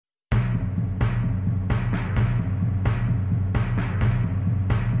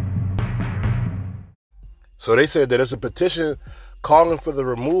So they said that it's a petition calling for the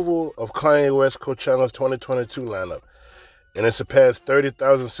removal of Kanye West Coachella's 2022 lineup. And it surpassed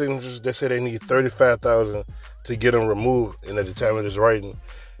 30,000 signatures. They say they need 35,000 to get them removed. And at the time of this writing,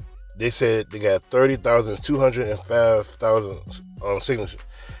 they said they got 30,205,000 signatures.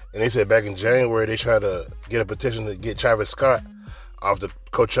 And they said back in January, they tried to get a petition to get Travis Scott off the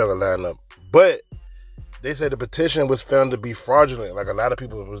Coachella lineup. But they said the petition was found to be fraudulent. Like, a lot of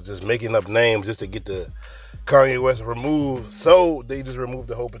people was just making up names just to get the Kanye West removed. So they just removed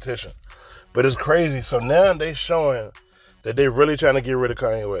the whole petition. But it's crazy. So now they showing that they really trying to get rid of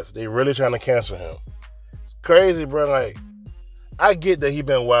Kanye West. They really trying to cancel him. It's crazy, bro. Like, I get that he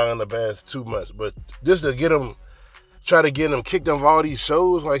been wilding the past too much, but just to get him, try to get him kicked off all these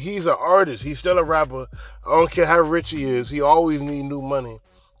shows, like, he's an artist. He's still a rapper. I don't care how rich he is. He always need new money,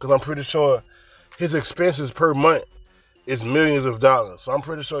 because I'm pretty sure his expenses per month is millions of dollars. So I'm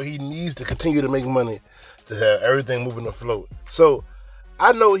pretty sure he needs to continue to make money to have everything moving afloat. So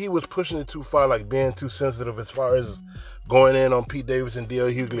I know he was pushing it too far, like being too sensitive as far as going in on Pete Davidson, D.L.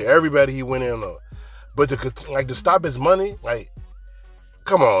 Hughley, everybody he went in on. But to stop his money, like,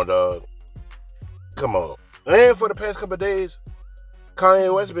 come on, dog. Come on. And for the past couple of days,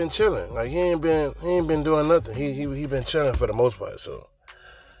 Kanye West been chilling. Like, he ain't been doing nothing. He been chilling for the most part. So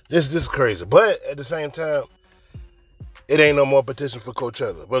this is crazy. But at the same time, it ain't no more petition for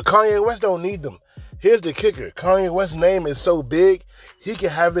Coachella. But Kanye West don't need them. Here's the kicker. Kanye West's name is so big, he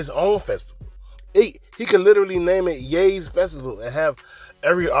can have his own festival. He could literally name it Ye's Festival and have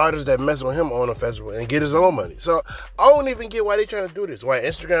every artist that mess with him on a festival and get his own money. So I don't even get why they trying to do this. Why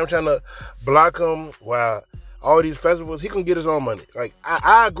Instagram trying to block him, why all these festivals, he can get his own money. Like,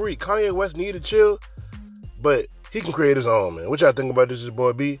 I agree, Kanye West need to chill, but he can create his own, man. What y'all think about this? Is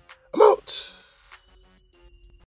boy B?